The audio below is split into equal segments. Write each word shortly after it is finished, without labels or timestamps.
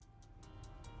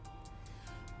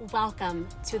Welcome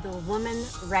to the Woman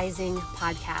Rising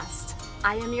podcast.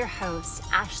 I am your host,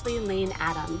 Ashley Lane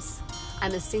Adams.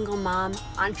 I'm a single mom,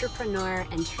 entrepreneur,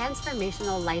 and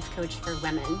transformational life coach for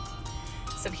women.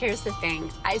 So here's the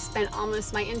thing. I spent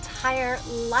almost my entire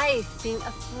life being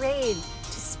afraid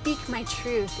to speak my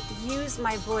truth, use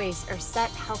my voice, or set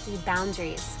healthy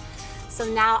boundaries. So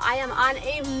now I am on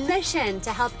a mission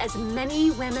to help as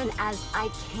many women as I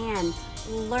can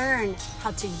learn how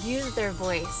to use their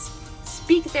voice,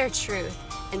 speak their truth,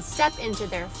 and step into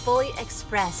their fully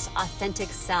expressed, authentic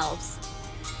selves.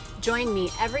 Join me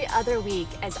every other week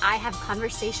as I have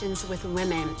conversations with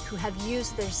women who have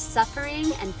used their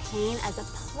suffering and pain as a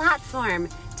platform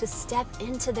to step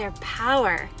into their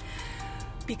power.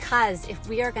 Because if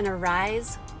we are going to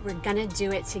rise, we're going to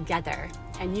do it together.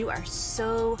 And you are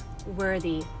so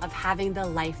worthy of having the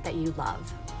life that you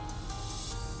love.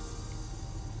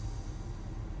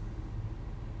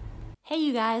 Hey,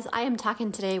 you guys, I am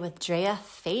talking today with Drea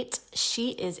Fecht. She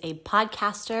is a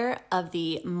podcaster of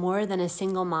the More Than a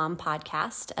Single Mom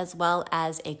podcast, as well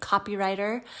as a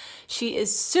copywriter. She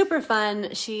is super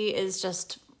fun. She is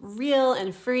just real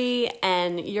and free,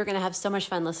 and you're going to have so much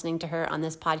fun listening to her on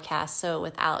this podcast. So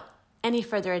without any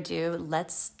further ado,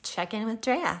 let's check in with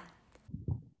Drea.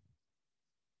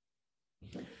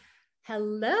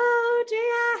 Hello,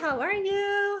 Drea. How are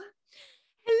you?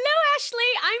 Hello, Ashley.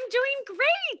 I'm doing great.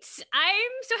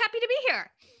 I'm so happy to be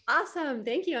here. Awesome.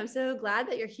 Thank you. I'm so glad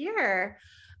that you're here.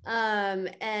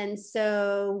 And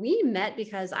so we met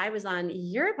because I was on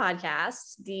your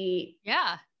podcast, the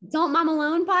Don't Mom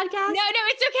Alone podcast. No,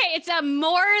 it's okay. It's a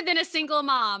More Than a Single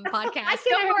Mom podcast.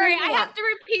 Don't worry. I have to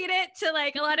repeat it to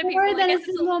like a lot of people. More Than a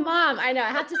Single Mom. I know. I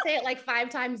have to say it like 5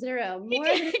 times in a row. More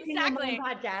Than a Single Mom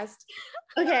podcast.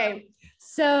 Okay.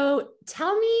 So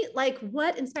tell me, like,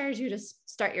 what inspires you to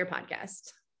start your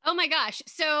podcast? Oh my gosh.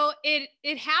 So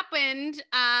it happened.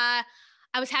 I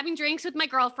was having drinks with my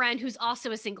girlfriend, who's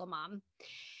also a single mom.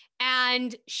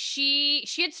 And she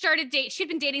had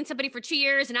been dating somebody for 2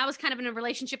 years, and I was kind of in a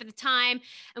relationship at the time.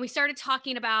 And we started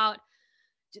talking about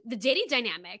the dating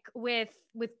dynamic with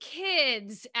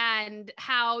kids, and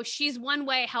how she's one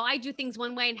way, how I do things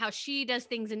one way, and how she does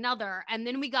things another. And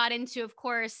then we got into, of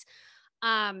course,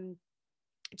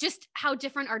 just how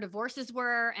different our divorces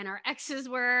were and our exes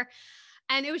were.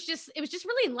 And it was just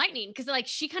really enlightening, because like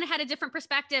she kind of had a different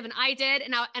perspective and I did.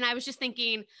 And I was just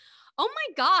thinking, oh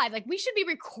my God, like we should be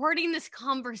recording this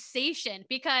conversation,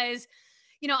 because,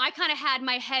 you know, I kind of had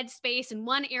my head space in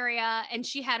one area and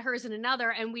she had hers in another.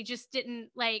 And we just didn't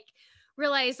like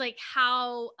realize like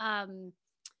how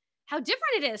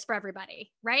different it is for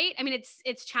everybody. Right. I mean,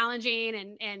 it's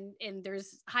challenging and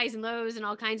there's highs and lows and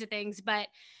all kinds of things, but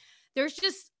there's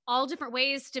just all different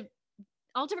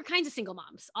kinds of single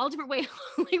moms, all different ways.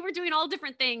 Like we're doing all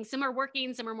different things. Some are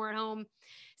working, some are more at home,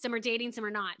 some are dating, some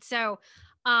are not. So,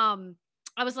 I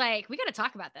was like, we got to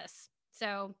talk about this.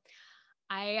 So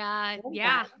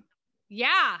yeah.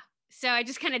 So I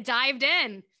just kind of dived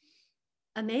in.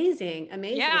 Amazing.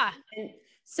 Yeah. And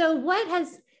so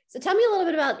tell me a little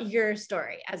bit about your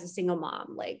story as a single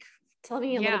mom. Like, tell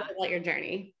me a little bit about your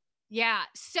journey. Yeah.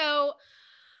 So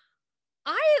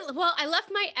I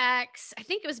left my ex, I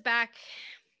think it was back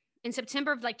in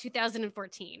September of like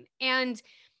 2014. And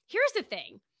here's the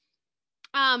thing.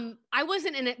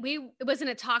 It wasn't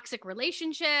a toxic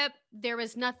relationship. There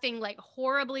was nothing like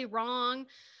horribly wrong,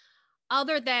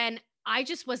 other than I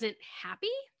just wasn't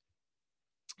happy.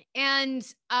 And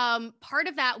part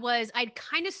of that was I'd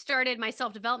kind of started my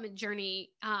self-development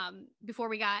journey before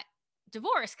we got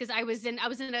divorced, because I was in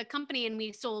a company and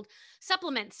we sold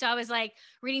supplements. So I was like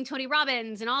reading Tony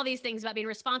Robbins and all these things about being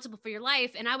responsible for your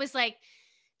life. And I was like,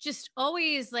 just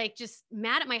always like just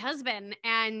mad at my husband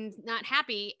and not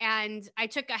happy. And I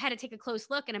had to take a close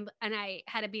look, and I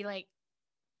had to be like,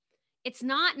 it's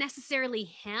not necessarily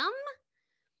him.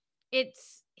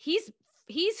 He's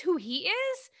who he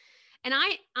is. And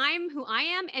I'm who I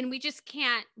am. And we just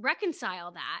can't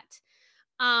reconcile that.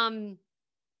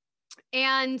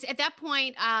 And at that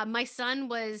point, my son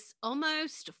was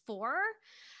almost 4.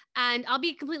 And I'll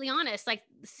be completely honest, like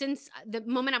since the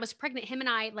moment I was pregnant, him and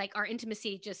I, like our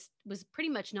intimacy just was pretty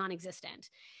much non-existent.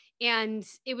 And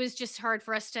it was just hard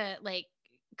for us to like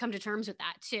come to terms with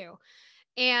that too.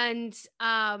 And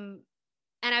I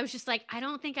was just like, I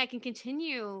don't think I can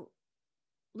continue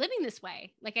living this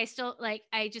way. Like I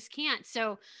just can't.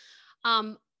 So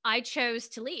I chose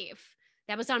to leave.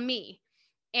 That was on me.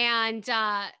 And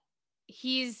so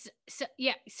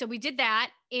we did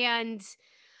that, and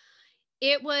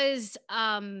it was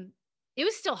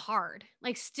still hard,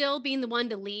 like still being the one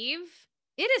to leave.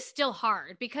 It is still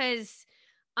hard because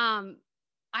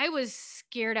I was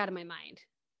scared out of my mind.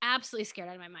 absolutely scared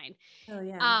out of my mind. Oh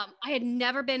yeah. I had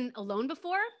never been alone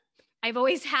before. I've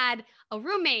always had a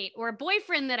roommate or a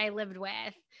boyfriend that I lived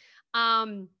with.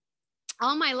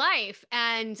 All my life.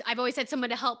 And I've always had someone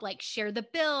to help like share the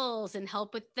bills and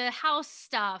help with the house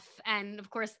stuff. And of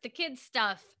course the kids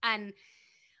stuff. And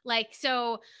like,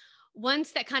 so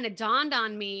once that kind of dawned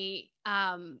on me,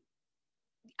 I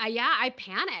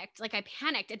panicked. Like I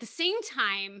panicked. At the same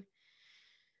time,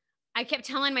 I kept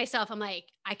telling myself, I'm like,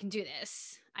 I can do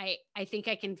this. I think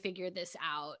I can figure this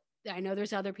out. I know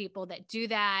there's other people that do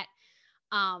that.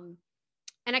 And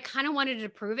I kind of wanted to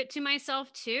prove it to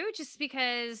myself too, just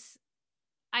because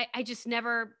I just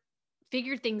never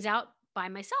figured things out by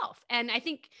myself. And I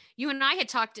think you and I had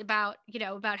talked about,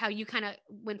 about how you kind of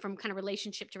went from kind of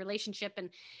relationship to relationship. And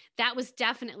that was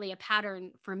definitely a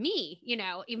pattern for me,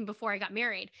 even before I got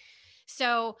married.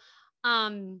 So,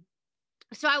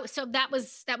 so that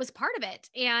was part of it.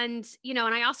 And, and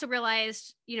I also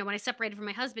realized, when I separated from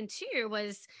my husband too,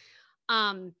 was,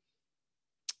 when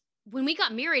we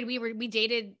got married, we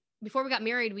dated. Before we got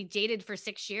married, we dated for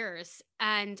 6 years.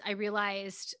 And I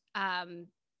realized, and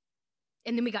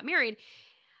then we got married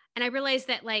and I realized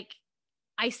that like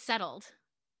I settled.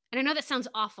 And I know that sounds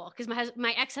awful because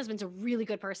my ex-husband's a really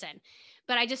good person,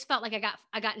 but I just felt like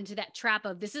I got into that trap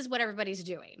of this is what everybody's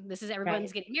doing. This is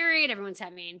everyone's getting married. Everyone's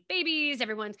having babies, and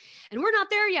we're not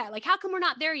there yet. Like, how come we're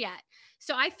not there yet?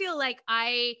 So I feel like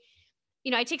I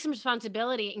take some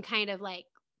responsibility and kind of like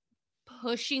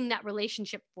pushing that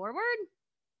relationship forward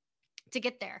to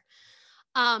get there.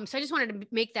 So I just wanted to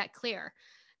make that clear.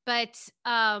 But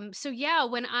so yeah,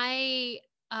 when I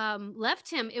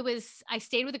left him, I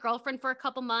stayed with a girlfriend for a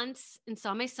couple months and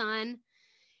saw my son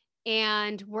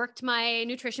and worked my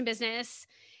nutrition business.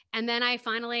 And then I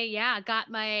finally, got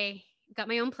my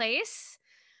own place.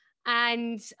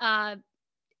 And I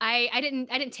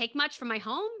didn't take much from my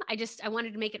home. I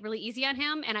wanted to make it really easy on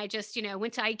him. And I just,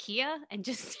 went to IKEA and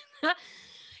just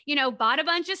bought a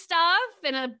bunch of stuff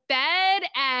and a bed.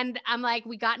 And I'm like,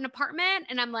 we got an apartment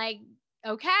and I'm like,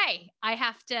 okay, I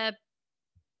have to,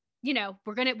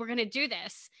 we're going to do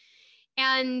this.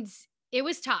 And it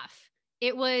was tough.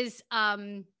 It was,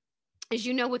 as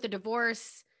you know, with the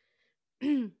divorce,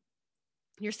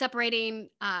 you're separating,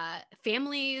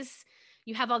 families,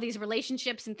 you have all these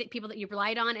relationships and people that you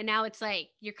relied on. And now it's like,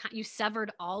 you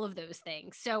severed all of those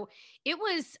things. So it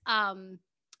was, a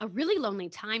really lonely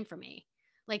time for me,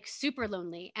 like super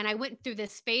lonely. And I went through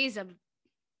this phase of,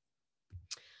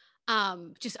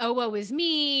 just, oh, woe is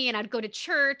me. And I'd go to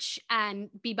church and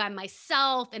be by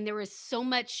myself. And there was so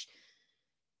much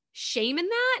shame in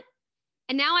that.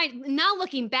 And now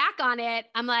looking back on it,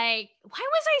 I'm like, why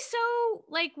was I so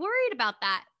like worried about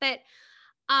that? But,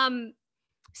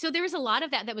 so there was a lot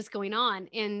of that was going on.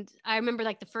 And I remember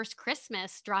like the first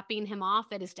Christmas dropping him off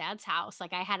at his dad's house.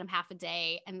 Like I had him half a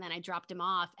day and then I dropped him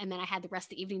off and then I had the rest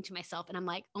of the evening to myself. And I'm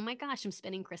like, oh my gosh, I'm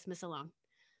spending Christmas alone.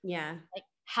 Yeah. Like,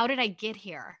 how did I get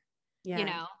here?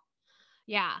 Yeah.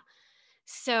 Yeah.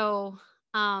 So,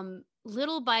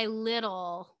 little by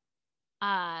little,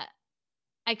 I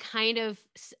kind of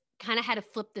had to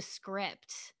flip the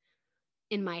script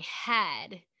in my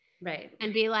head. Right.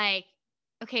 And be like,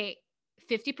 okay,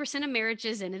 50% of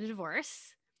marriages end in a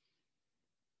divorce.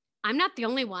 I'm not the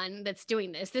only one that's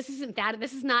doing this. This is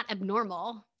not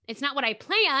abnormal. It's not what I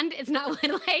planned. It's not what you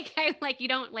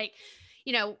don't like,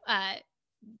 when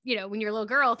you're a little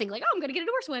girl think like, oh, I'm going to get a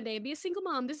divorce one day and be a single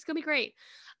mom. This is going to be great.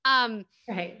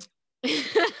 Right.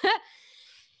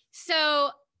 So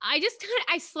I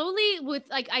slowly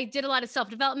I did a lot of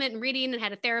self-development and reading and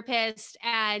had a therapist.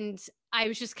 And I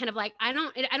was just kind of like, I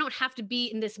don't have to be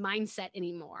in this mindset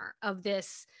anymore of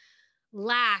this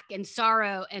lack and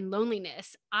sorrow and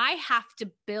loneliness. I have to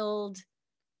build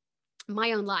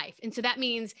my own life. And so that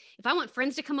means if I want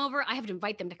friends to come over, I have to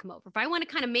invite them to come over. If I want to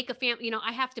kind of make a family,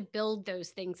 I have to build those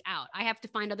things out. I have to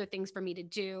find other things for me to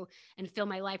do and fill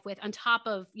my life with on top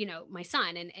of, my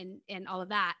son and all of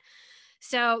that.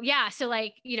 So, yeah. So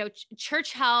like,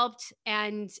 church helped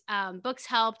and, books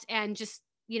helped. And just,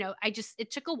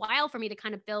 it took a while for me to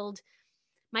kind of build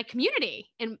my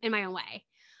community in my own way.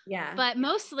 Yeah. But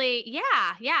mostly,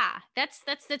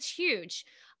 that's huge.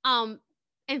 And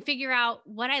figure out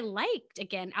what I liked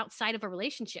again, outside of a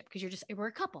relationship. Cause we're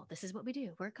a couple. This is what we do.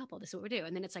 We're a couple. This is what we do.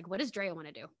 And then it's like, what does Drea want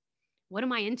to do? What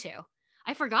am I into?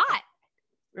 I forgot.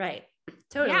 Right.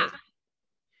 Totally. Yeah.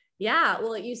 Yeah.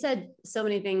 Well, you said so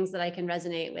many things that I can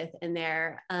resonate with in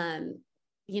there.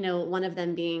 One of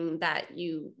them being that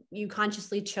you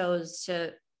consciously chose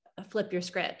to flip your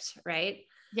script, right?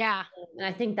 Yeah. And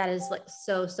I think that is like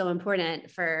so important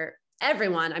for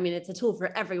everyone. I mean, it's a tool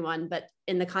for everyone, but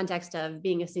in the context of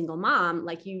being a single mom,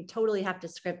 like you totally have to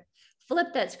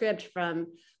flip that script from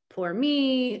poor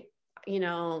me,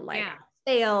 like I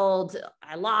failed,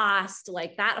 I lost,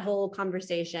 like that whole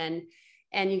conversation.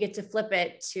 And you get to flip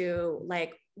it to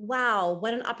like, wow,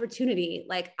 what an opportunity.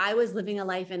 Like I was living a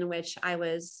life in which I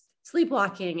was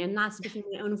sleepwalking and not speaking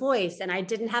my own voice. And I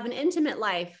didn't have an intimate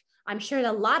life. I'm sure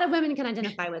that a lot of women can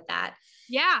identify with that.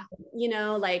 Yeah.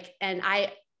 And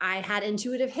I had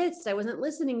intuitive hits I wasn't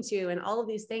listening to and all of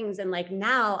these things. And like,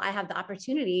 now I have the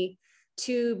opportunity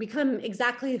to become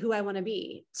exactly who I want to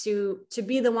be, to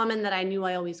be the woman that I knew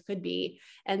I always could be.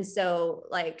 And so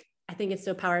like, I think it's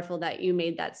so powerful that you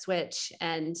made that switch.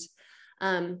 And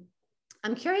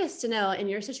I'm curious to know, in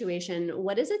your situation,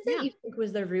 what is it that you think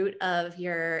was the root of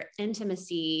your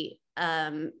intimacy,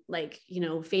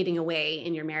 fading away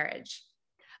in your marriage?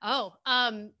 Oh,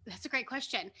 that's a great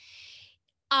question.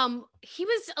 He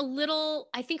was a little,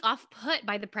 I think, off put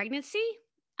by the pregnancy.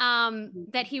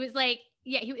 That he was like,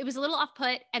 it was a little off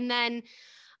put. And then,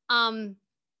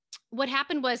 what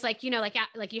happened was like,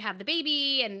 like you have the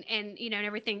baby and, and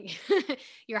everything,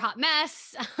 you're a hot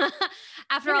mess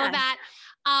after all of that.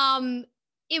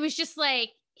 It was just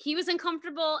like, he was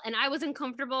uncomfortable and I was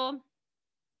uncomfortable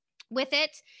with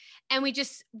it. And we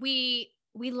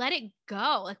let it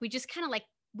go. Like, we just kind of like,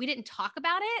 we didn't talk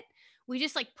about it. We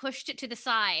just like pushed it to the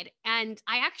side. And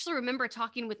I actually remember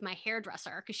talking with my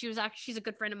hairdresser, because she's a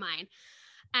good friend of mine.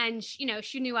 And she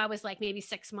knew I was like maybe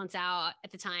 6 months out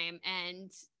at the time.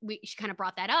 And she kind of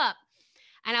brought that up.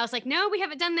 And I was like, no, we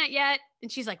haven't done that yet. And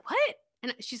she's like, what?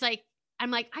 And she's like, I'm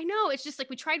like, I know. It's just like,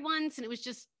 we tried once and it was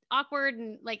just awkward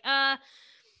and like,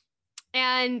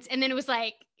 and then it was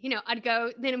like, I'd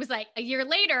go, then it was like a year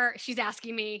later, she's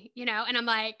asking me, and I'm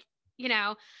like,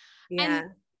 yeah.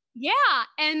 And yeah.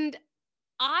 And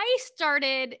I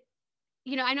started,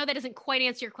 I know that doesn't quite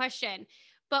answer your question,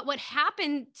 but what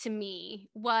happened to me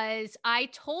was I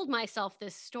told myself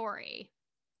this story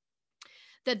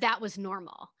that was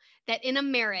normal, that in a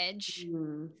marriage,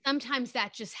 sometimes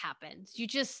that just happens. You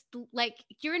just like,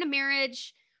 you're in a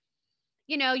marriage,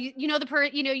 you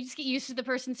just get used to the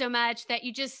person so much that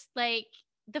you just like,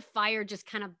 the fire just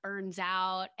kind of burns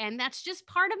out. And that's just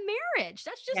part of marriage.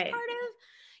 That's just part of,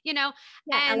 yeah,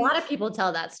 and a lot of people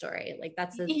tell that story. Like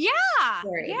that's a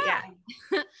story.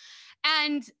 Yeah.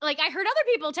 And like, I heard other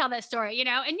people tell that story,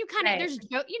 and you kind of,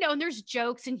 and there's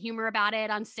jokes and humor about it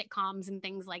on sitcoms and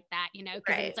things like that, because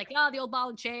it's like, oh, the old ball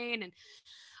and chain.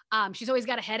 And she's always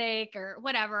got a headache or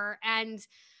whatever. And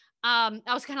I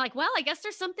was kind of like, well, I guess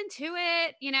there's something to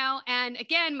it, and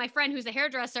again, my friend who's a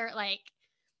hairdresser, like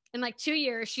in like 2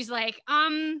 years, she's like,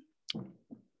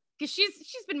 because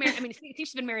she's been married. I mean, I think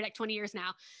she's been married like 20 years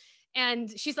now. And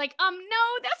she's like, no,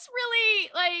 that's really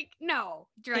like, no,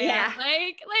 Drea,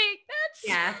 like that's,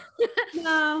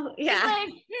 no, like,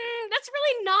 that's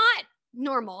really not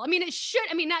normal. I mean, it should,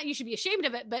 not, you should be ashamed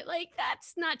of it, but like,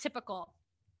 that's not typical.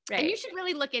 Right. And you should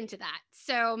really look into that.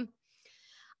 So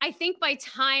I think by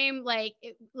time,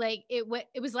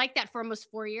 it was like that for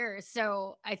almost 4 years.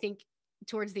 So I think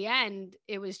towards the end,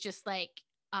 it was just like,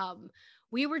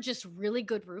 we were just really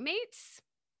good roommates.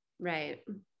 Right.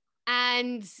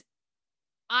 And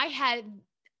I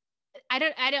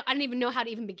don't even know how to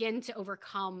even begin to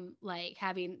overcome like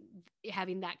having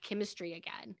that chemistry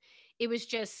again. It was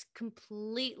just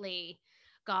completely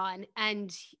gone.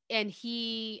 And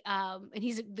he's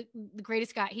the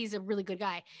greatest guy. He's a really good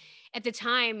guy. At the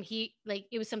time,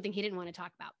 it was something he didn't want to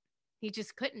talk about. He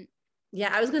just couldn't.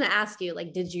 Yeah. I was going to ask you,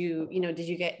 like, did you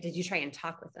try and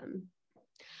talk with him?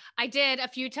 I did a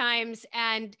few times,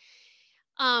 and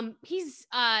he's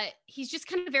just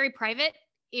kind of very private.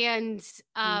 And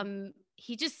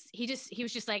he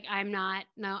was just like, I don't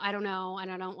know. I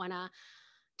don't want to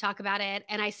talk about it.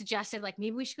 And I suggested like,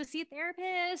 maybe we should go see a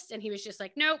therapist. And he was just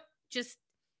like, nope, just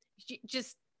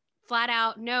flat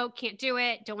out, no, can't do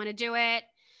it. Don't want to do it.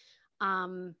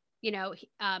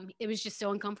 It was just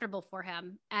so uncomfortable for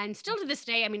him. And still to this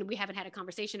day, I mean, we haven't had a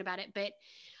conversation about it, but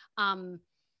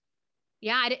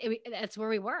that's where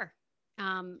we were.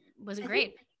 Wasn't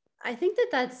great. I think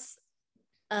that's,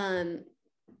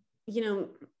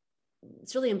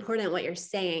 it's really important what you're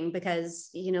saying, because,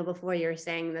 before you're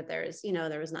saying that there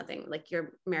was nothing, like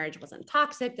your marriage wasn't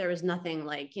toxic. There was nothing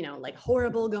like, like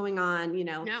horrible going on,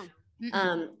 No.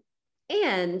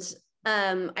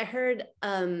 I heard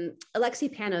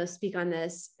Alexi Panos speak on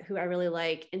this, who I really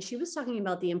like. And she was talking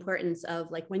about the importance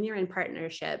of like, when you're in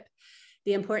partnership,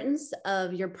 the importance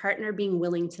of your partner being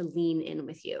willing to lean in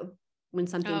with you when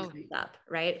something comes up,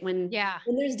 right? When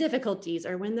there's difficulties,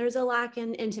 or when there's a lack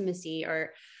in intimacy,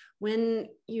 or when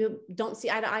you don't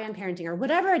see eye to eye on parenting or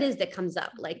whatever it is that comes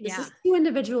up. Like this Yeah. is two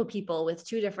individual people with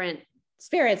two different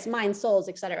spirits, minds, souls,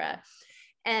 etc.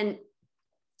 And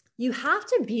you have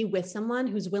to be with someone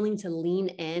who's willing to lean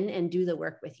in and do the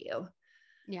work with you.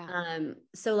 Yeah.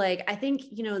 So like, I think,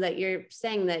 you know, that you're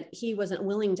saying that he wasn't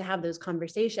willing to have those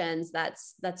conversations.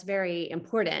 That's very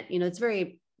important. You know, it's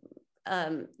very,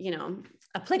 you know,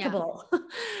 applicable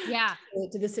Yeah.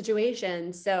 to the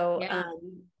situation. So, Yeah.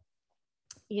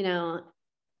 you know,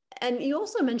 and you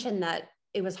also mentioned that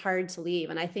it was hard to leave.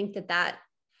 And I think that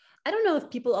I don't know if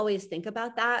people always think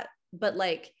about that, but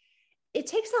like, it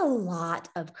takes a lot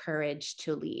of courage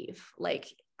to leave. Like,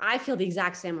 I feel the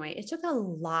exact same way. It took a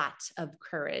lot of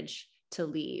courage to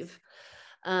leave.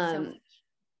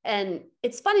 And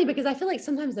it's funny because I feel like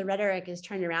sometimes the rhetoric is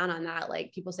turned around on that.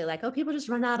 Like people say like, oh, people just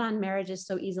run out on marriages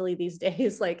so easily these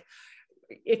days. Like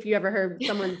if you ever heard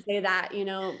someone say that, you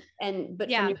know,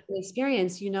 but from your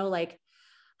experience, you know, like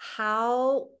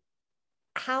how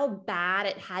bad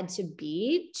it had to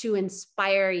be to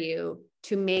inspire you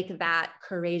to make that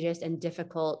courageous and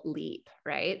difficult leap.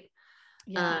 Right.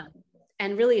 Yeah.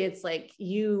 And really it's like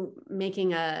you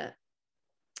making a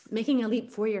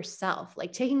leap for yourself,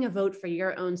 like taking a vote for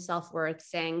your own self-worth,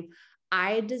 saying,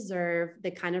 I deserve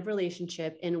the kind of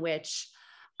relationship in which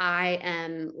I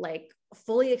am like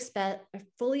fully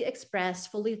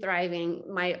expressed, fully thriving,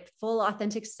 my full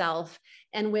authentic self,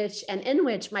 in which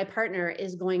my partner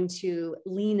is going to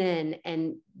lean in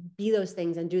and be those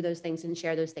things and do those things and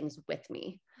share those things with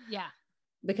me. Yeah.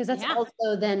 Because that's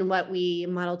also then what we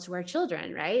model to our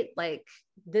children, right? Like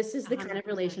this is the 100%. kind of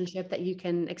relationship that you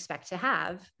can expect to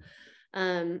have.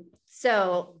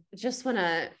 So just want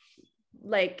to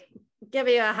like give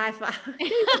you a high five,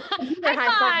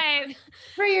 high five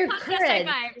for your Podcast courage, high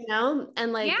five. you know,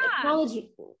 and like acknowledge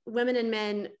women and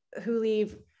men who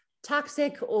leave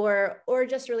toxic or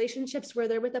just relationships where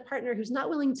they're with a partner who's not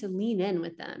willing to lean in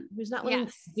with them, who's not willing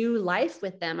to do life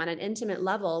with them on an intimate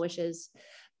level, which is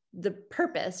the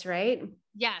purpose, right?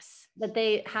 Yes. That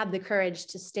they have the courage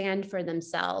to stand for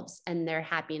themselves and their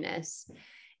happiness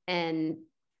and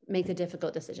make the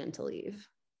difficult decision to leave.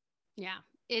 Yeah.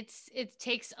 It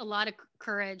takes a lot of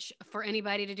courage for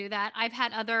anybody to do that. I've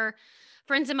had other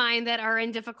friends of mine that are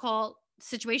in difficult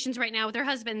situations right now with their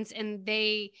husbands, and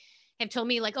they have told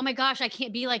me like, oh my gosh, I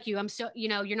can't be like you. I'm so, you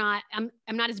know, I'm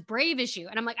not as brave as you.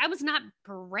 And I'm like, I was not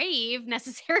brave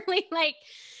necessarily. Like,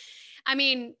 I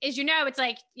mean, as you know, it's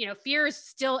like, you know, fear is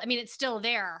still, I mean, it's still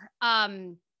there. But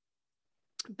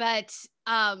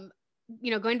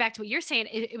you know, going back to what you're saying,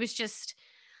 it was just,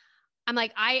 I'm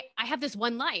like, I have this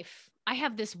one life. I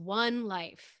have this one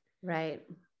life. Right.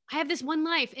 I have this one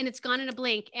life and it's gone in a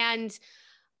blink. And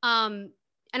I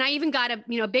even got a,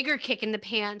 you know, bigger kick in the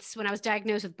pants when I was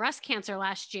diagnosed with breast cancer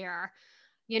last year,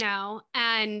 you know,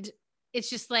 and it's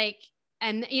just like,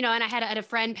 and, you know, and I had a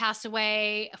friend pass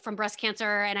away from breast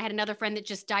cancer, and I had another friend that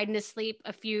just died in his sleep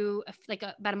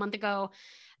about a month ago.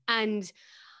 And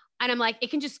I'm like,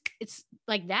 it's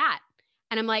like that.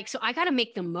 And I'm like, so I got to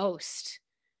make the most,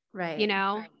 right? You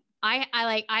know,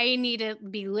 right. I need to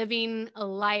be living a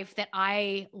life that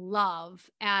I love.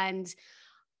 And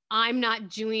I'm not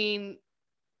doing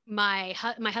my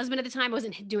husband at the time,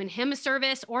 wasn't doing him a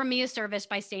service or me a service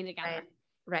by staying together.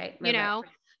 Right. You know,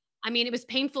 I mean, it was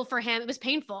painful for him. It was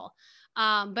painful.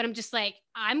 But I'm just like,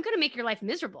 I'm going to make your life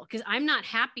miserable because I'm not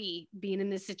happy being in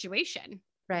this situation.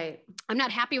 Right. I'm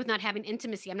not happy with not having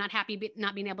intimacy. I'm not happy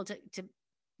not being able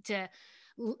to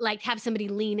like have somebody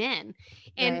lean in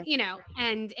and, you know,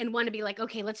 and want to be like,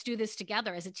 okay, let's do this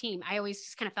together as a team. I always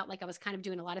just kind of felt like I was kind of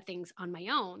doing a lot of things on my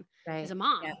own as a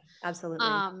mom. Yeah, absolutely.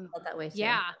 Felt that way too.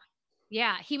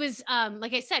 Yeah. He was,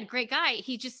 like I said, great guy.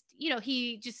 He just, you know,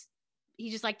 he just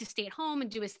liked to stay at home and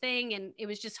do his thing. And it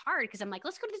was just hard because I'm like,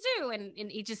 let's go to the zoo.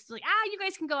 And he just like, you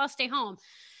guys can go, I'll stay home.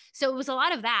 So it was a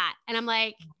lot of that. And I'm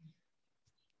like,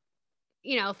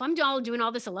 you know, if I'm doing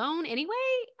all this alone anyway,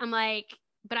 I'm like,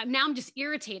 but I'm just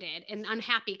irritated and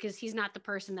unhappy because he's not the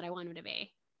person that I want him to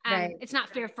be. And it's not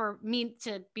fair for me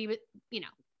to be with, you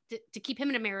know, to keep him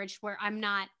in a marriage where I'm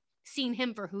not seeing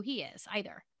him for who he is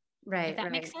either. Right. If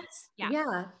that makes sense.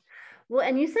 Yeah. Well,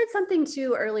 and you said something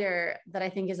too earlier that I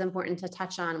think is important to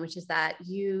touch on, which is that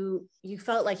you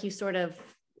felt like you sort of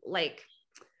like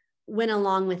went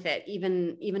along with it,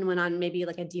 even when on maybe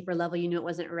like a deeper level, you knew it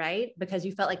wasn't right because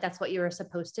you felt like that's what you were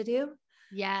supposed to do.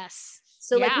 Yes.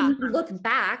 So like when you look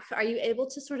back, are you able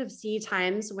to sort of see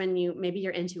times when maybe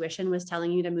your intuition was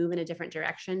telling you to move in a different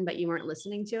direction, but you weren't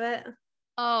listening to it?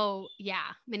 Oh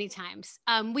yeah. Many times.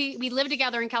 We lived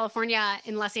together in California,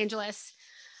 in Los Angeles.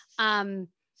 And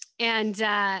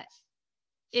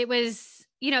it was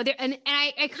there, and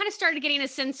I kind of started getting a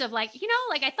sense of like,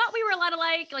 like I thought we were a lot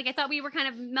alike. Like I thought we were kind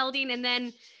of melding, and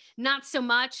then not so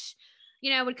much,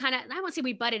 would kind of, I won't say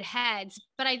we butted heads,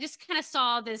 but I just kind of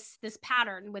saw this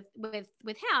pattern with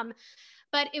him,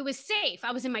 but it was safe.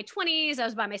 I was in my 20s. I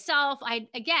was by myself. I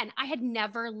had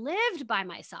never lived by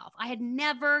myself. I had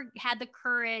never had the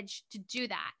courage to do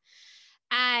that.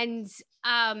 And,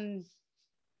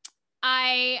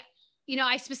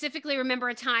 I specifically remember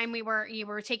a time you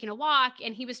were taking a walk,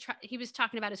 and he was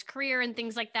talking about his career and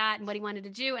things like that and what he wanted to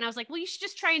do. And I was like, well, you should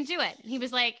just try and do it. And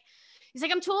he's like,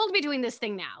 I'm too old to be doing this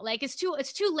thing now. Like it's too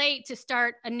late to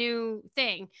start a new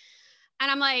thing.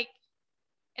 And I'm like,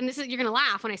 and you're going to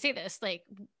laugh when I say this. Like,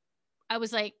 I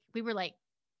was like, we were like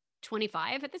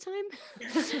 25 at the time.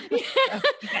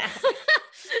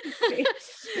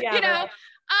 Yeah.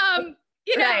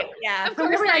 Right. Yeah. Of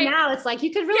course, right now it's like,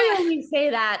 you could really only say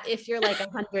that if you're like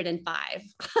 105.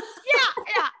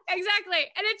 Yeah, exactly.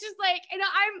 And it's just like,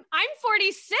 I'm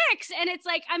 46, and it's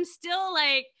like, I'm still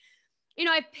like,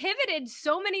 I've pivoted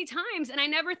so many times, and I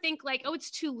never think like, oh,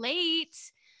 it's too late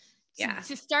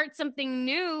to start something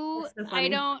new. So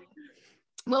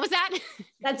what was that?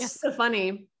 That's so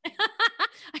funny. I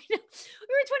know. We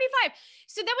were 25.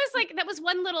 So that was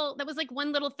one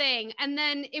little thing. And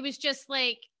then it was just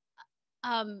like,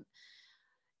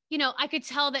 I could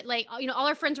tell that like, all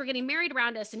our friends were getting married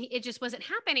around us, and it just wasn't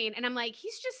happening. And I'm like,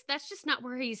 that's just not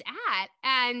where he's at.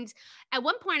 And at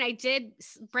one point I did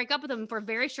break up with him for a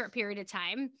very short period of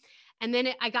time. And then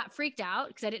I got freaked out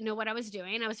because I didn't know what I was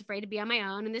doing. I was afraid to be on my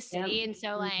own in this city. Yep. And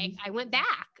so like, I went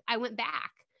back,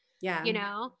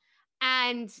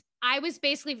 and I was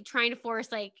basically trying to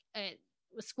force like a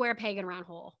square peg in a round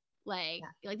hole. Like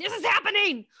this is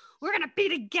happening. We're going to be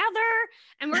together,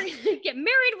 and we're going to get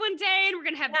married one day, and we're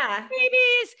going to have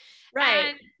babies. Right.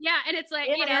 And, and it's like,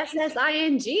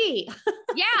 SSING.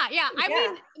 Yeah.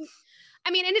 I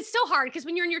mean, and it's so hard because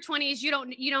when you're in your 20s, you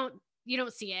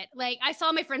don't see it. Like I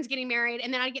saw my friends getting married,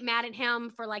 and then I'd get mad at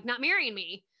him for like not marrying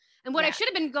me. And what I should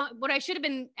have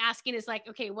been asking is like,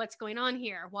 okay, what's going on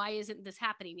here? Why isn't this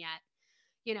happening yet?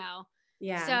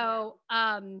 Yeah. So,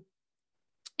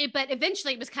 but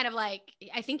eventually it was kind of like,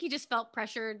 I think he just felt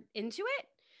pressured into it.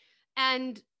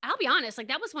 And I'll be honest, like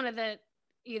that was one of that's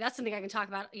something I can talk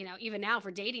about, even now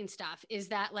for dating stuff, is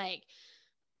that like,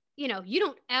 you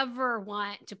don't ever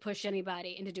want to push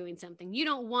anybody into doing something. You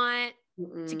don't want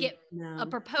to get a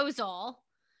proposal,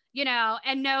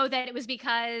 and know that it was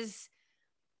because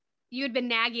you had been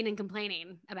nagging and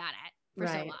complaining about it for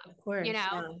so long, of course.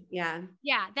 Yeah.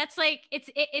 That's like,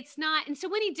 it's not. And so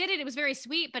when he did it, it was very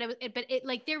sweet, but it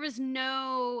like, there was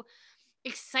no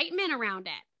excitement around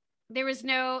it. There was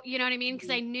no, you know what I mean? Cause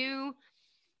I knew,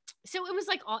 so it was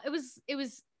like, it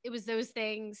was those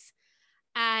things.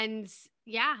 And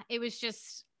it was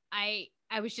just, I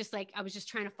was just like, I was just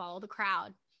trying to follow the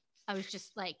crowd. I was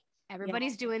just like,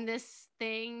 everybody's doing this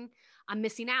thing. I'm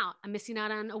missing out. I'm missing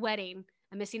out on a wedding.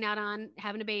 I'm missing out on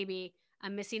having a baby.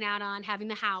 I'm missing out on having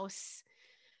the house,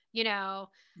 and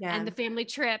the family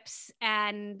trips.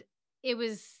 And it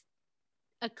was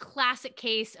a classic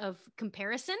case of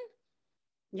comparison.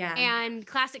 Yeah. And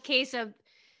classic case of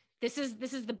this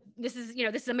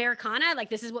is Americana. Like,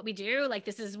 this is what we do. Like,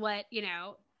 this is what,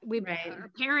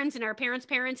 our parents and our parents'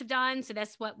 parents have done. So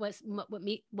that's what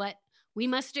we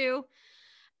must do.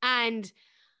 And,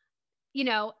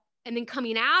 and then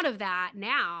coming out of that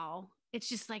now, it's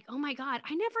just like, oh my God,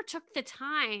 I never took the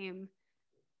time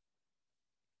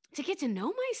to get to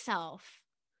know myself.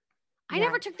 I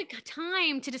never took the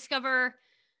time to discover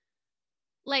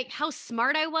like how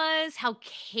smart I was, how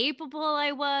capable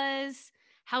I was,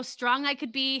 how strong I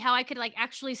could be, how I could like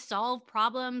actually solve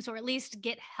problems, or at least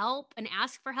get help and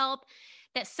ask for help,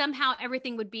 that somehow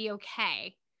everything would be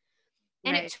okay.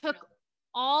 And it took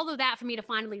all of that for me to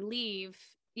finally leave,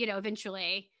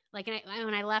 eventually. Like,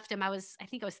 when I left him, I want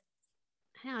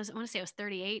to say I was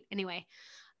 38 anyway.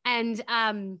 And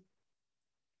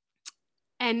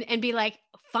be like,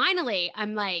 finally,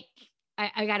 I'm like,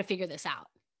 I got to figure this out.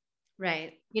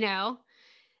 Right.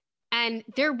 And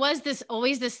there was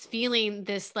always this feeling,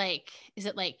 this like, is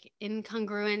it like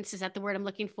incongruence? Is that the word I'm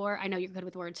looking for? I know you're good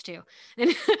with words too.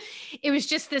 And it was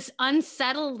just this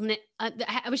unsettled.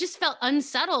 I was just felt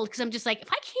unsettled because I'm just like,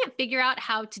 if I can't figure out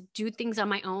how to do things on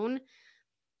my own,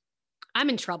 I'm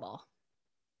in trouble.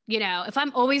 If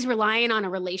I'm always relying on a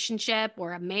relationship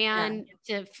or a man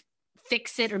to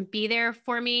fix it or be there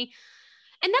for me.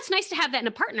 And that's nice to have that in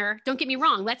a partner. Don't get me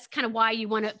wrong. That's kind of why you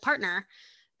want a partner.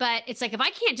 But it's like, if I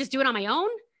can't just do it on my own,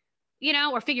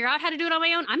 or figure out how to do it on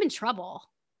my own, I'm in trouble.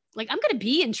 Like, I'm going to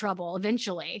be in trouble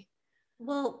eventually.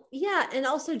 Well, yeah. And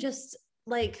also just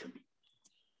like,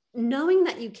 knowing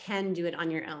that you can do it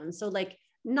on your own. So like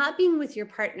not being with your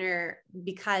partner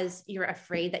because you're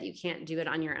afraid that you can't do it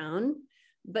on your own,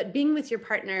 but being with your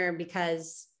partner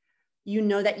because you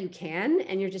know that you can,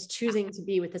 and you're just choosing to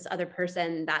be with this other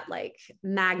person that like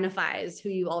magnifies who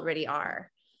you already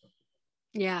are.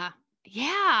 Yeah.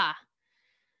 Yeah.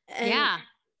 And yeah.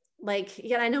 Like,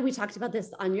 yeah, I know we talked about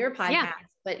this on your podcast,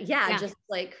 but yeah, just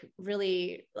like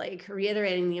really like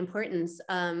reiterating the importance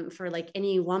for like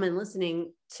any woman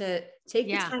listening to take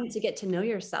the time to get to know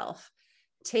yourself.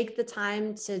 Take the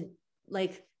time to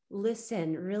like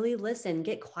listen, really listen,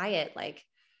 get quiet, like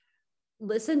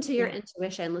listen to your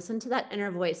intuition, listen to that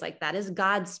inner voice. Like that is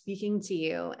God speaking to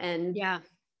you. And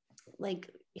like,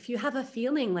 if you have a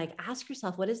feeling, like ask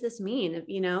yourself, what does this mean?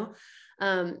 You know,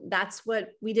 that's what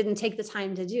we didn't take the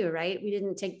time to do, right? We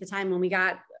didn't take the time when we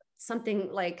got something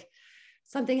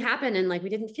happened and like we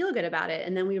didn't feel good about it,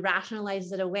 and then we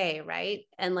rationalized it away, right?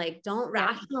 And like don't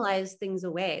rationalize things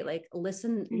away. Like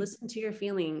listen to your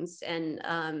feelings, and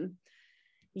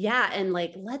and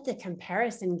like let the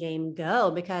comparison game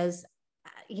go, because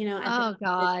you know, at the end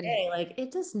of the day, like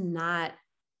it does not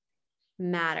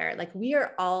matter. Like we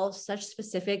are all such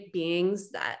specific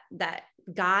beings that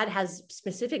God has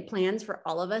specific plans for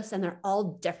all of us, and they're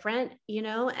all different, you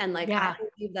know? And like, I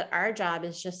believe that our job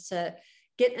is just to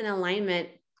get in alignment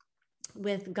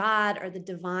with God or the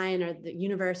divine or the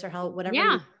universe, or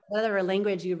whatever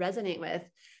language you resonate with,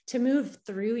 to move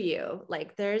through you.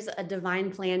 Like there's a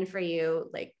divine plan for you.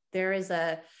 Like there is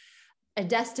a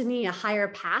destiny, a higher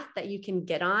path that you can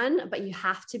get on, but you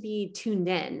have to be tuned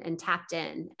in and tapped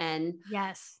in. And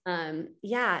and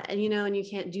you know, and you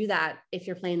can't do that if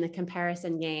you're playing the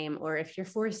comparison game, or if you're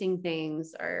forcing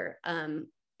things, or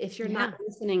if you're not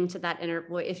listening to that inner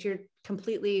voice, if you're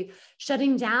completely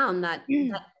shutting down that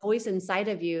voice inside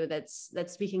of you that's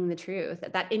speaking the truth,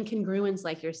 that incongruence,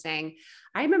 like you're saying.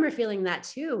 I remember feeling that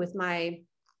too with my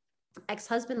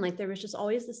ex-husband. Like there was just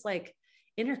always this like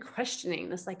inner questioning,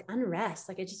 this like unrest,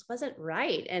 like it just wasn't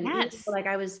right. And even though, like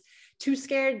I was too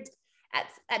scared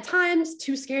at times,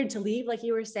 too scared to leave, like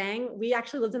you were saying. We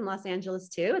actually lived in Los Angeles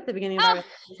too at the beginning of our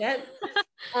relationship.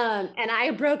 And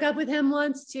I broke up with him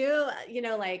once too, you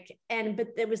know, like,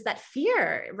 but there was that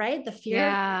fear, right? The fear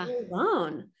of being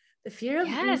alone, the fear of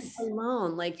being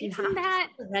alone. Like you have to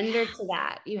surrender to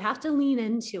that. You have to lean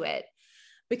into it,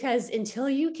 because until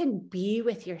you can be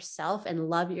with yourself and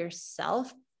love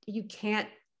yourself, you can't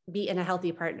be in a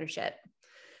healthy partnership,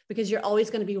 because you're always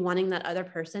going to be wanting that other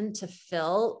person to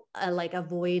fill a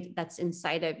void that's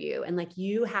inside of you. And like,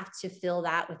 you have to fill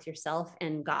that with yourself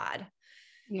and God.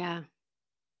 Yeah.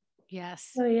 Yes.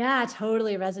 So yeah,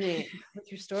 totally resonate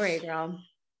with your story, girl.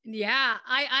 Yeah.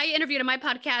 I interviewed on my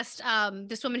podcast,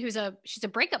 this woman she's a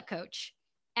breakup coach,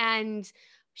 and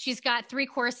she's got 3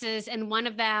 courses, and one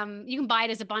of them, you can buy it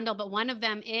as a bundle, but one of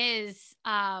them is,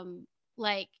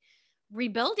 like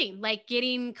rebuilding, like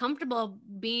getting comfortable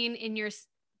being in your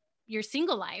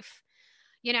single life,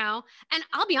 you know? And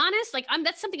I'll be honest, like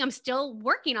that's something I'm still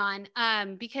working on,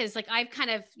 because like I've kind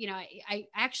of, you know, I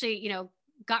actually, you know,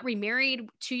 got remarried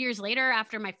 2 years later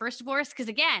after my first divorce. Cause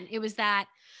again, it was that,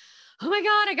 oh my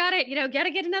God, I got it, you know,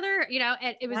 gotta get another, you know,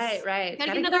 it was right.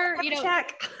 Gotta get another, you know,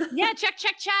 check.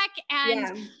 check.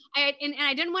 And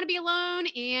I didn't want to be alone.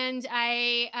 And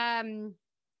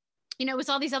you know, it was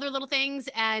all these other little things.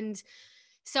 And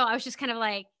so I was just kind of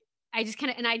like,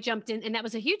 and I jumped in, and that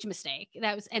was a huge mistake.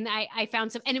 And I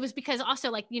found some, and it was because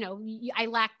also like, you know, I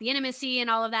lacked the intimacy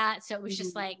and all of that. So it was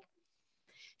just like,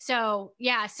 so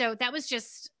yeah, so that was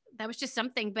just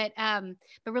something, but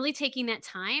really taking that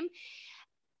time,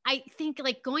 I think,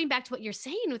 like going back to what you're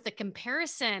saying with the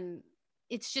comparison,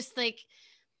 it's just like,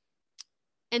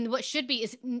 and what should be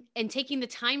is, and taking the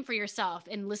time for yourself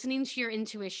and listening to your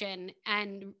intuition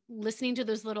and listening to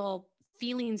those little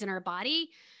feelings in our body.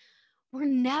 We're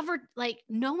never, like,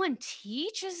 no one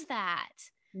teaches that.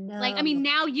 No. Like, I mean,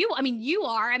 now you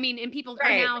are, and people are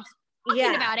now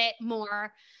talking about it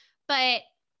more, but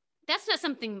that's not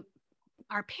something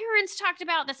our parents talked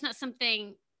about. That's not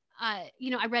something,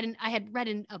 you know, I had read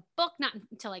in a book, not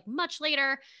until like much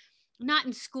later, not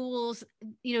in schools,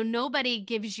 you know, nobody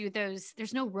gives you those,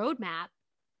 there's no roadmap.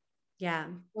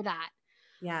 For that.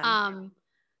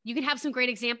 You can have some great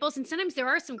examples, and sometimes there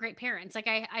are some great parents. Like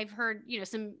I've heard, you know,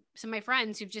 some of my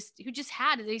friends who just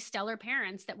had these stellar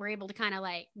parents that were able to kind of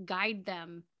like guide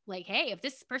them. Like, hey, if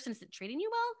this person isn't treating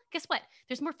you well, guess what?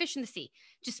 There's more fish in the sea.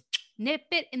 Just nip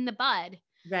it in the bud.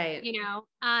 Right. You know,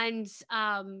 and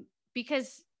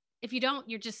because if you don't,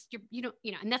 you don't,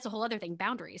 you know, and that's a whole other thing,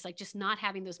 boundaries, like just not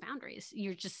having those boundaries.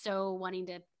 You're just so wanting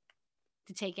to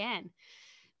take in.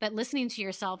 But listening to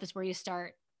yourself is where you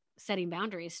start setting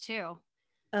boundaries too.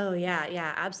 Oh yeah.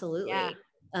 Yeah, absolutely. Yeah.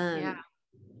 Yeah.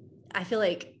 I feel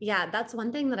like, yeah, that's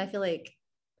one thing that I feel like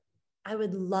I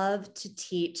would love to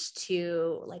teach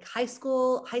to like high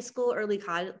school, early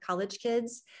college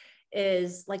kids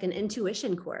is like an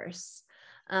intuition course.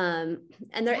 And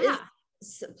there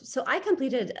is, so I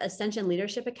completed Ascension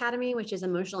Leadership Academy, which is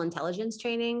emotional intelligence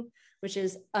training, which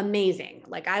is amazing.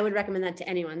 Like I would recommend that to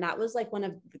anyone. That was like one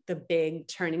of the big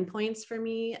turning points for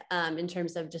me, in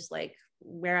terms of just like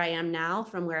where I am now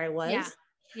from where I was.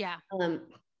 Yeah. Yeah.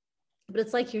 But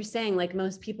it's like you're saying, like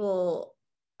most people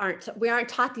we aren't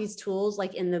taught these tools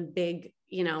like in the big,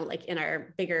 like in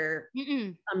our bigger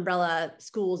umbrella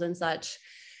schools and such.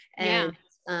 And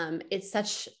it's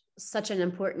such an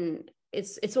important,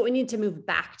 it's what we need to move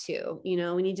back to, we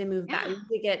need to move back. We need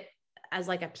to get, as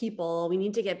like a people, we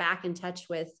need to get back in touch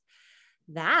with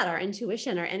that, our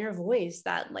intuition, our inner voice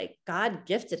that like God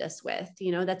gifted us with,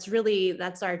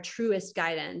 that's our truest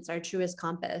guidance, our truest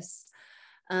compass.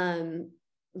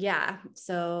 Yeah.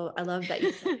 So I love that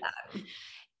you said that.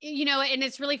 And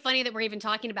it's really funny that we're even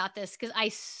talking about this because I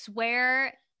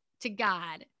swear to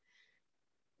God,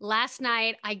 last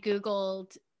night I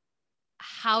Googled,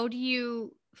 how do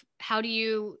you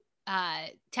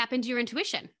tap into your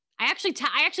intuition? I actually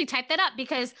typed that up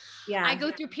because I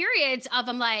go through periods of,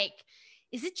 I'm like,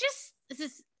 is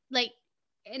this like,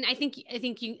 and I think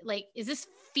you like, is this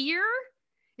fear?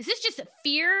 Is this just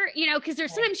fear? Because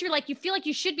there's sometimes you're like, you feel like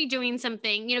you should be doing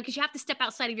something, because you have to step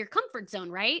outside of your comfort zone,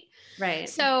 right? Right.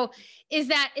 So is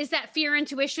that fear,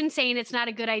 intuition saying it's not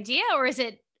a good idea, or is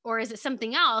it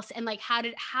something else? And like, how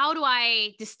do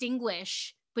I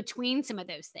distinguish between some of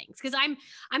those things? Because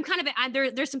I'm kind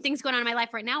of there's some things going on in my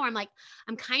life right now where I'm like,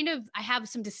 I have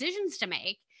some decisions to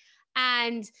make,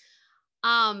 and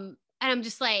I'm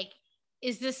just like,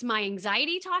 is this my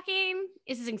anxiety talking?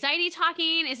 Is this anxiety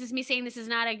talking? Is this me saying this is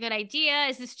not a good idea?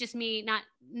 Is this just me not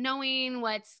knowing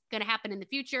what's going to happen in the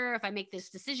future if I make this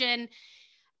decision?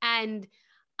 And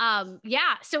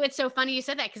so it's so funny you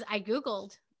said that, because I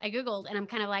Googled and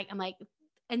I'm like,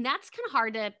 and that's kind of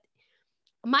hard to,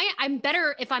 I'm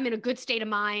better if I'm in a good state of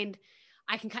mind.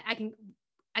 I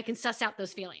can suss out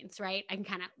those feelings, right? I can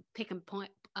kind of pick them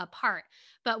apart.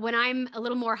 But when I'm a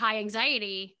little more high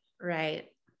anxiety, right,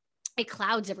 it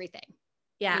clouds everything.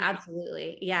 Yeah,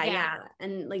 absolutely. Yeah.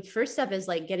 And like, first step is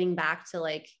like getting back to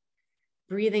like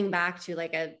breathing back to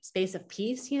like a space of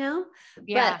peace, But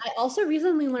I also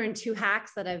recently learned 2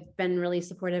 hacks that have been really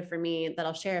supportive for me that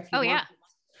I'll share if you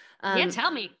want. Tell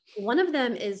me. One of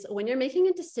them is when you're making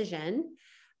a decision,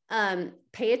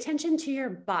 pay attention to your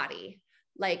body.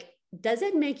 Like, does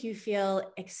it make you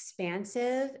feel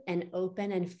expansive and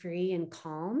open and free and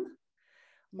calm?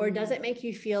 Or does it make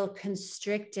you feel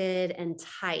constricted and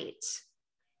tight?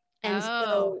 And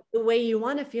so the way you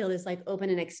want to feel is like open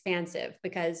and expansive,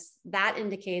 because that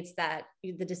indicates that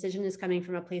the decision is coming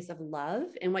from a place of love.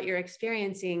 And what you're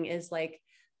experiencing is like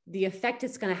the effect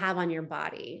it's going to have on your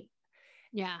body.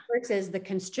 Yeah. Versus the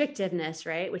constrictiveness,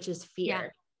 right? Which is fear. Yeah.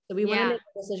 So we want to make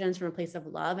decisions from a place of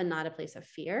love and not a place of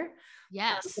fear.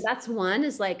 Yes. So that's one,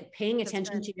 is like paying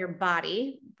attention to your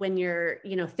body when you're,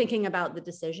 thinking about the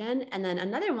decision. And then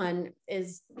another one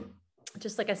is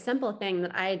just like a simple thing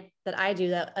that I do,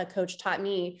 that a coach taught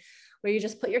me, where you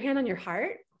just put your hand on your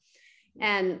heart,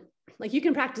 and like, you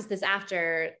can practice this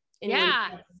after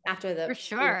the, for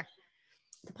sure,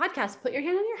 the podcast. Put your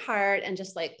hand on your heart and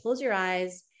just like close your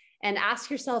eyes and ask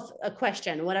yourself a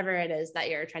question, whatever it is that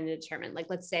you're trying to determine. Like,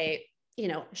 let's say,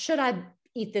 should I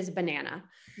eat this banana?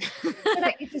 Should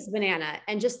I eat this banana?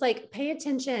 And just like pay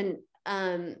attention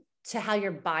to how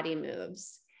your body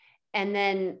moves. And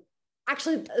then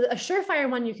actually a surefire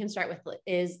one you can start with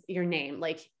is your name.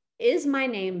 Like, is my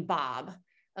name Bob?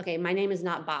 Okay, my name is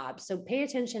not Bob. So pay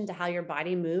attention to how your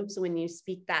body moves when you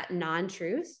speak that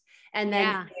non-truth. And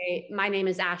then say, my name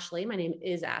is Ashley. My name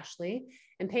is Ashley.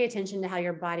 And pay attention to how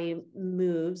your body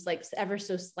moves, like ever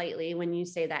so slightly, when you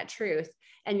say that truth.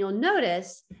 And you'll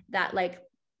notice that like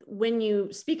when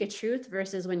you speak a truth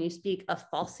versus when you speak a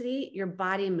falsity, your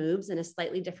body moves in a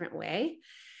slightly different way.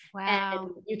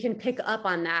 Wow. And you can pick up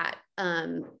on that.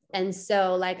 And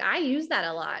so like, I use that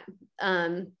a lot.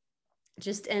 And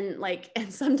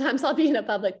sometimes I'll be in a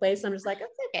public place. I'm just like,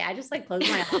 it's okay. I just like close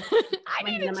my eyes, I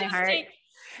mean, in my heart.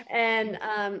 And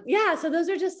so those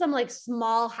are just some like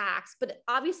small hacks, but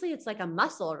obviously it's like a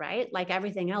muscle, right? Like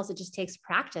everything else, it just takes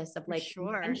practice of like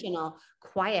intentional,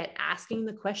 quiet, asking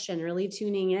the question, really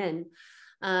tuning in.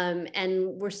 And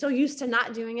we're so used to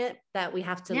not doing it that we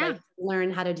have to like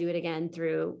learn how to do it again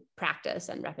through practice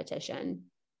and repetition.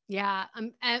 Yeah.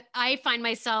 I find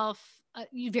myself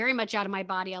very much out of my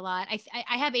body a lot.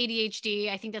 I have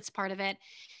ADHD. I think that's part of it.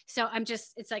 So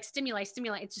it's like stimuli.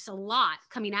 It's just a lot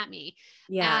coming at me.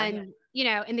 Yeah. And,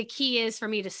 and the key is for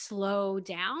me to slow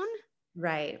down.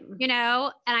 Right.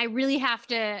 And I really have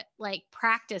to like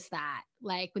practice that.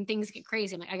 Like when things get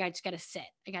crazy, I'm like, I just got to sit.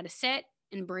 I got to sit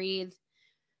and breathe,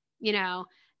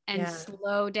 and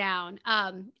slow down.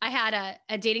 I had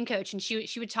a dating coach, and she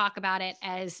would talk about it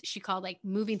as she called like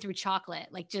moving through chocolate,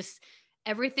 like just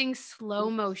everything slow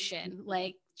motion,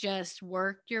 like just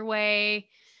work your way,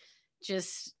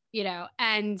 just,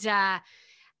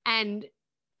 and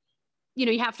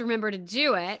you have to remember to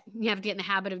do it. You have to get in the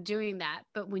habit of doing that.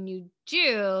 But when you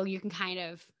do, you can kind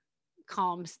of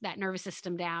calm that nervous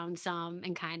system down some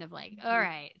and kind of like, all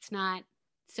right, it's not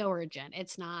so urgent.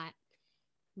 It's not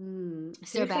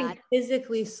so bad.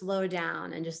 Physically slow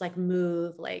down and just like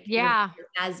move, like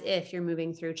as if you're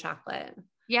moving through chocolate.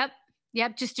 Yep.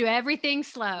 Just do everything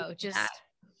slow. Just,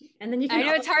 and then you can. I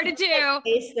know it's hard to do.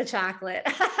 Taste the chocolate.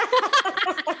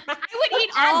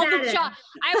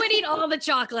 I would eat all the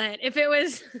chocolate if it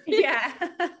was.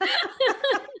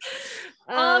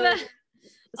 all the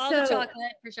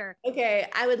chocolate for sure. Okay.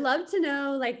 I would love to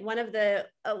know like one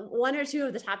or two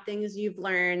of the top things you've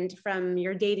learned from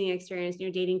your dating experience and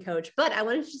your dating coach. But I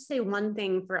wanted to just say one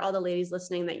thing for all the ladies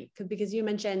listening because you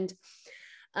mentioned,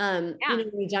 when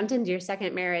you jumped into your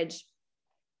second marriage,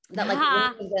 that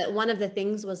like one of the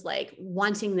things was like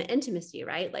wanting the intimacy,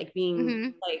 right? Like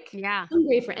being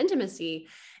hungry for intimacy.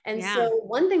 And so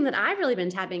one thing that I've really been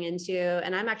tapping into,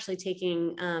 and I'm actually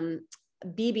taking,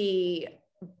 BB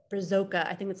Brazoka,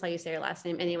 I think that's how you say her last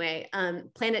name anyway,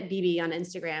 Planet BB on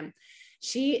Instagram.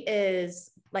 She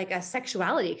is like a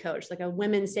sexuality coach, like a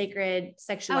women's sacred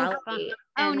sexuality.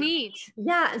 Oh, neat.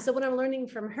 Yeah. And so what I'm learning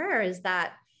from her is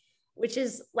that, which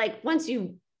is like, once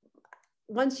you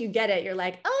get it, you're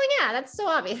like, oh yeah, that's so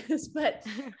obvious. But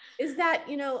is that,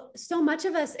 so much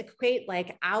of us equate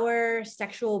like our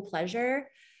sexual pleasure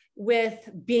with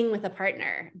being with a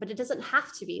partner, but it doesn't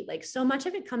have to be. Like so much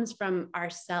of it comes from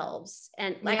ourselves,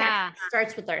 and like it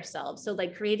starts with ourselves. So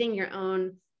like creating your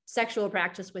own sexual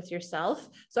practice with yourself.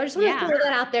 So I just want to throw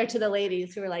that out there to the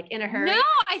ladies who are like in a hurry. No,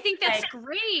 I think that's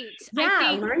great.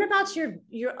 Yeah. Learn about your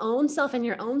own self and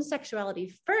your own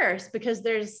sexuality first, because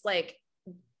there's like,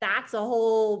 that's a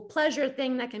whole pleasure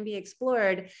thing that can be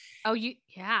explored. Oh,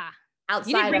 outside.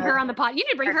 You need to bring her on the pod. You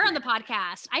need to bring her on the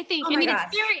podcast. I think,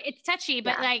 it's touchy,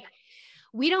 but like,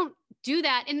 we don't do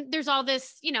that. And there's all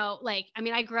this,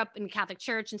 I grew up in Catholic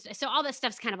church. And so all this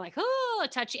stuff's kind of like, oh,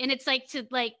 touchy. And it's like to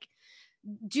like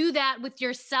do that with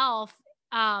yourself,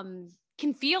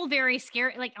 can feel very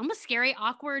scary, like almost scary,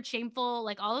 awkward, shameful,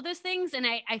 like all of those things. And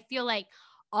I feel like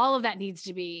all of that needs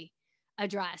to be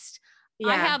addressed.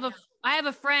 Yeah. I have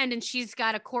a friend, and she's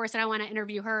got a course, and I want to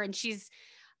interview her, and she's,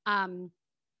 and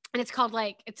it's called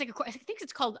I think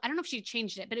it's called, I don't know if she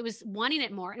changed it, but it was Wanting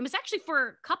It More. And it was actually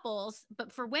for couples,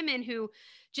 but for women who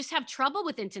just have trouble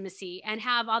with intimacy and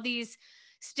have all these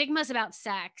stigmas about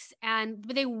sex,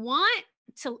 but they want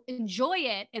to enjoy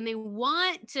it, and they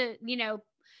want to,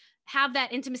 have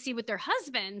that intimacy with their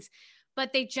husbands,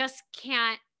 but they just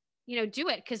can't, do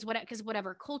it because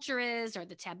whatever culture is, or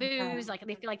the taboos, like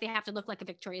they feel like they have to look like a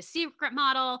Victoria's Secret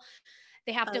model.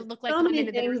 They have to look like so many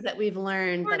things that we've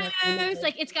learned.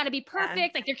 Like it's got to be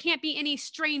perfect. Like there can't be any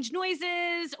strange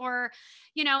noises, or,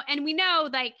 and we know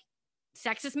like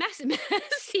sex is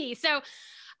messy. So,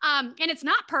 and it's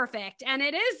not perfect, and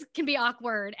can be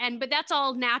awkward, but that's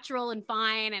all natural and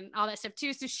fine and all that stuff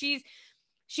too. So she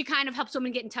kind of helps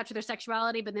women get in touch with their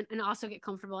sexuality, but then, and also get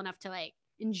comfortable enough to like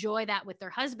enjoy that with their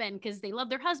husband, because they love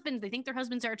their husbands. They think their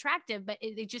husbands are attractive, but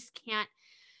they just can't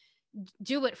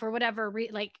do it for whatever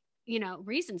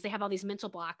reasons. They have all these mental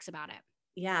blocks about it.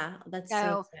 Yeah, that's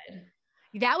so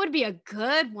good. That would be a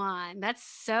good one. That's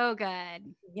so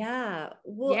good. Yeah.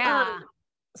 Well,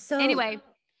 so anyway,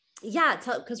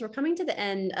 because we're coming to the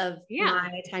end of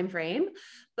my time frame,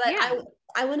 but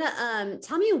I want to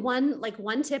tell me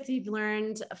one tip that you've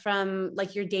learned from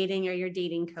like your dating or your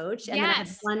dating coach, and then I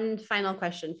have one final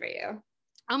question for you.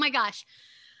 Oh my gosh,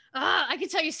 I could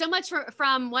tell you so much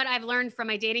from what I've learned from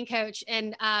my dating coach,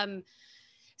 and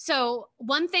so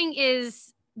one thing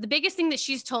is, the biggest thing that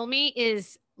she's told me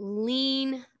is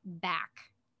lean back.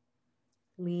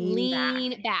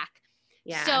 Lean back.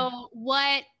 Yeah. So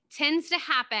what tends to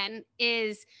happen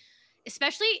is,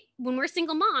 especially when we're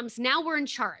single moms, now we're in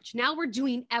charge. Now we're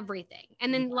doing everything.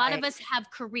 And then a lot of us have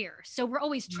careers. So we're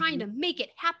always trying to make it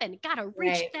happen. Got to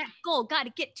reach that goal. Got to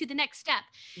get to the next step.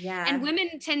 Yeah. And women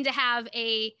tend to have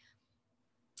a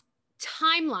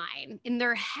timeline in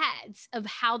their heads of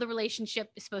how the relationship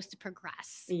is supposed to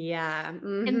progress. Yeah.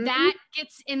 Mm-hmm. And that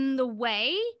gets in the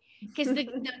way because the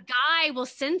guy will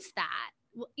sense that.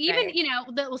 Even, right. you know,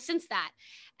 that will sense that.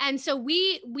 And so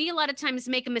we a lot of times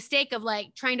make a mistake of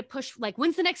like trying to push, like,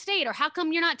 when's the next date? Or how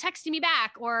come you're not texting me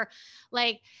back? Or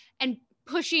like, and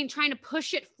trying to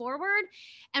push it forward.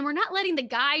 And we're not letting the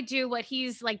guy do what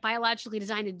he's like biologically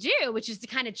designed to do, which is to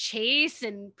kind of chase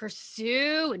and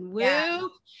pursue and woo. Yeah.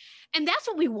 And that's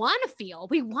what we want to feel.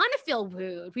 We want to feel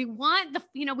wooed. We want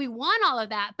we want all of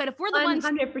that. But if we're the 100%. ones,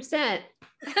 but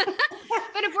if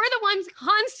we're the ones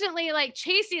constantly like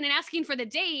chasing and asking for the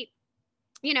date,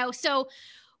 so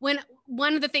when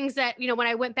one of the things that, when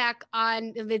I went back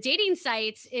on the dating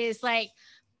sites is like,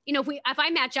 if I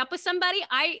match up with somebody,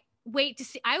 I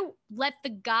let the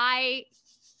guy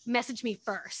message me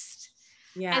first.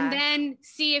 Yeah. And then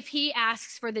see if he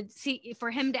asks for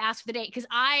him to ask for the date. Cause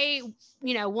I,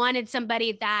 wanted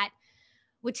somebody that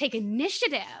would take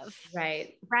initiative.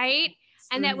 Right. Right.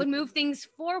 And that would move things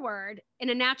forward in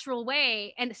a natural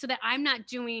way. And so that I'm not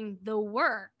doing the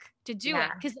work to do it.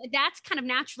 Cause that's kind of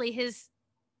naturally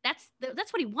that's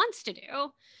what he wants to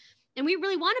do. And we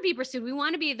really want to be pursued. We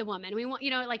want to be the woman. We want,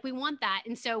 we want that.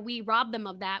 And so we rob them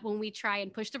of that when we try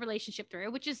and push the relationship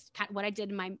through, which is kind of what I did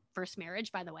in my first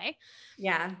marriage, by the way.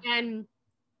 Yeah. And,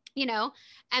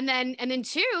 and then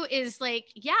two is like,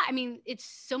 yeah, I mean, it's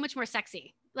so much more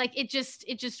sexy. Like it just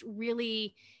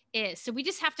really is. So we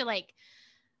just have to like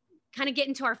kind of get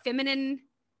into our feminine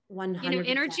 100%.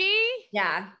 Energy.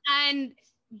 Yeah. And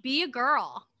be a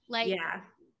girl. Like,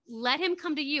 let him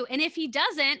come to you. And if he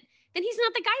doesn't, then he's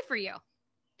not the guy for you.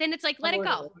 Then it's like, let it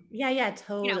go. Yeah,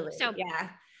 totally.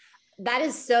 That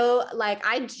is so, like,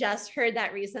 I just heard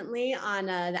that recently on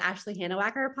the Ashley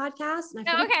Hannewacker podcast. And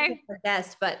I forget her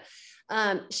guest, but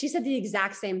she said the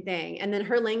exact same thing. And then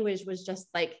her language was just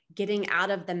like getting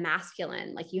out of the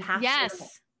masculine. Like you have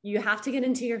to get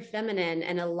into your feminine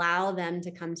and allow them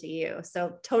to come to you.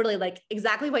 So totally like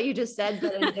exactly what you just said,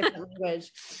 but in a different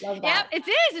language. Love that. Yep, it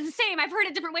is. It's the same. I've heard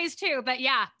it different ways too, but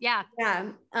yeah.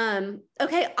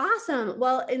 Okay. Awesome.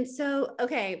 Well, and so,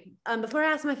 okay. Before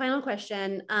I ask my final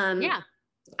question, I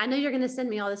know you're going to send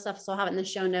me all this stuff, so I'll have it in the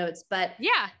show notes, but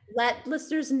let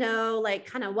listeners know like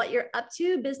kind of what you're up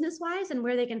to business-wise and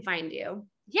where they can find you.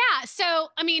 Yeah. So,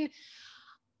 I mean,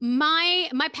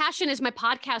 my passion is my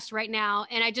podcast right now.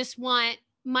 And I just want,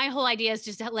 my whole idea is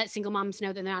just to let single moms know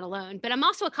that they're not alone, but I'm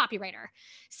also a copywriter.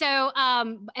 So,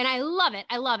 and I love it.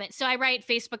 I love it. So I write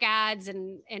Facebook ads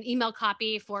and email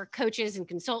copy for coaches and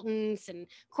consultants and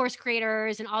course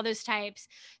creators and all those types.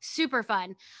 Super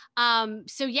fun.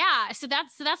 So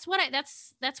that's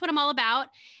what I'm all about.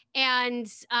 And,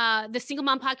 the Single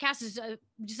Mom podcast is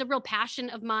just a real passion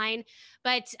of mine.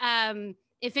 But,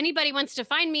 if anybody wants to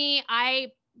find me,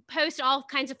 I post all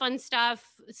kinds of fun stuff,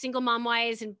 single mom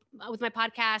wise, and with my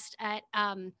podcast at,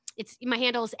 my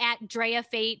handle is at Drea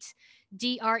Fecht,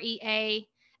 DreaFecht.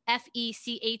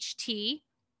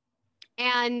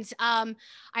 And, I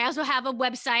also have a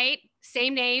website,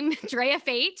 same name,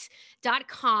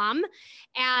 DreaFecht.com.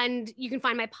 And you can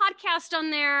find my podcast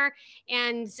on there.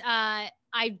 And, I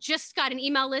just got an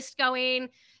email list going.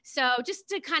 So just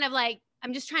to kind of like,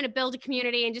 I'm just trying to build a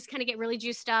community and just kind of get really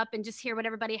juiced up and just hear what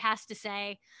everybody has to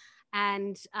say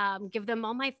and give them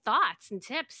all my thoughts and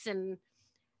tips and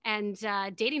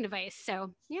dating advice. So,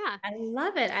 yeah. I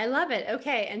love it.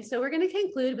 Okay. And so we're going to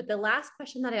conclude with the last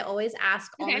question that I always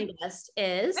ask all my guests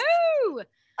is,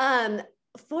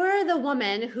 for the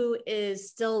woman who is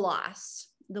still lost,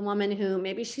 the woman who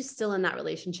maybe she's still in that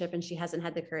relationship and she hasn't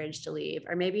had the courage to leave,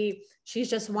 or maybe she's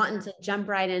just wanting to jump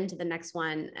right into the next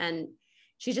one and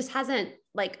she just hasn't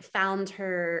like found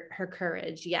her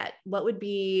courage yet. What would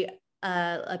be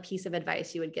a piece of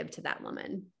advice you would give to that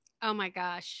woman? Oh my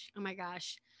gosh.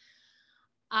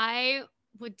 I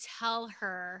would tell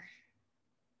her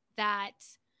that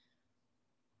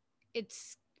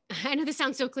I know this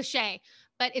sounds so cliche,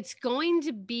 but it's going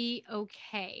to be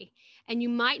okay. And you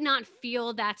might not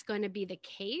feel that's going to be the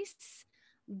case,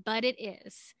 but it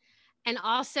is. And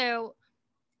also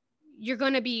you're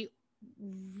going to be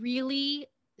really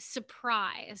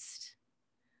surprised.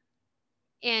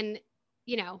 And,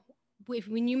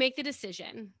 when you make the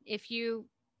decision, if you,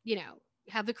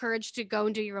 have the courage to go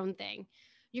and do your own thing,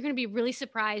 you're going to be really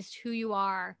surprised who you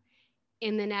are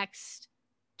in the next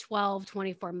 12,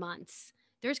 24 months.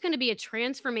 There's going to be a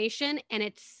transformation, and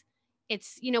it's,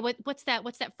 what's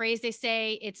that phrase they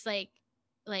say? It's like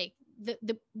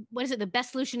the what is it? The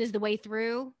best solution is the way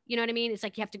through. You know what I mean? It's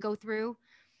like you have to go through.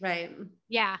 Right.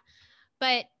 Yeah.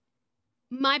 But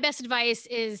my best advice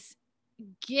is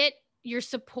get your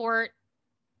support,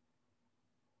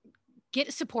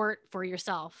 get support for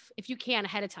yourself if you can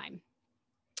ahead of time.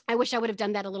 I wish I would have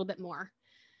done that a little bit more.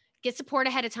 Get support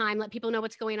ahead of time, let people know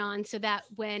what's going on so that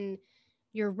when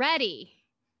you're ready,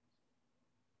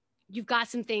 you've got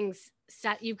some things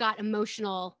set, you've got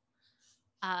emotional,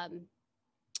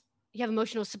 you have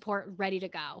emotional support ready to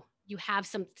go. You have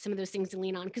some of those things to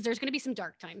lean on, because there's going to be some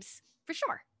dark times for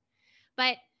sure.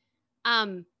 But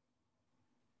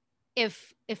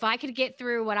if I could get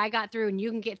through what I got through and you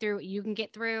can get through what you can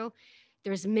get through,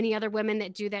 there's many other women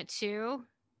that do that too.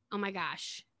 Oh my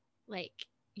gosh. Like,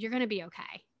 you're going to be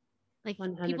okay. Like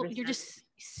 100%. People, you're just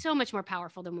so much more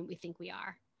powerful than what we think we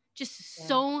are. Just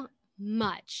so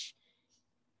much,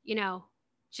 you know,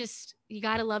 just, you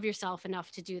got to love yourself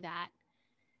enough to do that.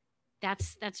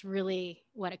 That's really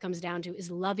what it comes down to, is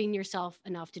loving yourself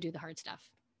enough to do the hard stuff.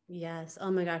 Yes.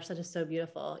 Oh my gosh, that is so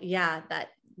beautiful. Yeah. That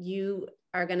you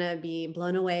are going to be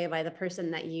blown away by the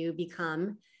person that you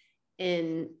become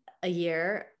in a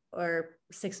year or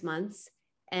 6 months.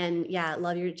 And yeah,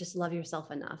 just love yourself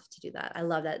enough to do that. I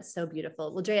love that. It's so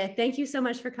beautiful. Well, Drea, thank you so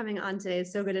much for coming on today.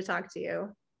 It's so good to talk to you.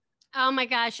 Oh my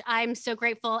gosh. I'm so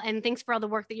grateful. And thanks for all the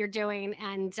work that you're doing.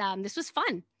 And this was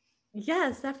fun.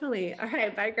 Yes, definitely. All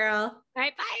right. Bye, girl. All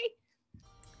right. Bye.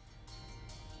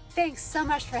 Thanks so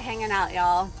much for hanging out,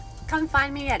 y'all. Come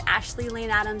find me at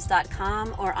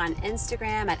ashleylaneadams.com or on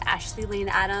Instagram at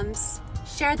ashleylaneadams.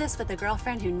 Share this with a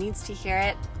girlfriend who needs to hear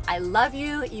it. I love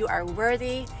you. You are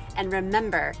worthy. And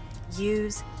remember,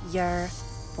 use your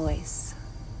voice.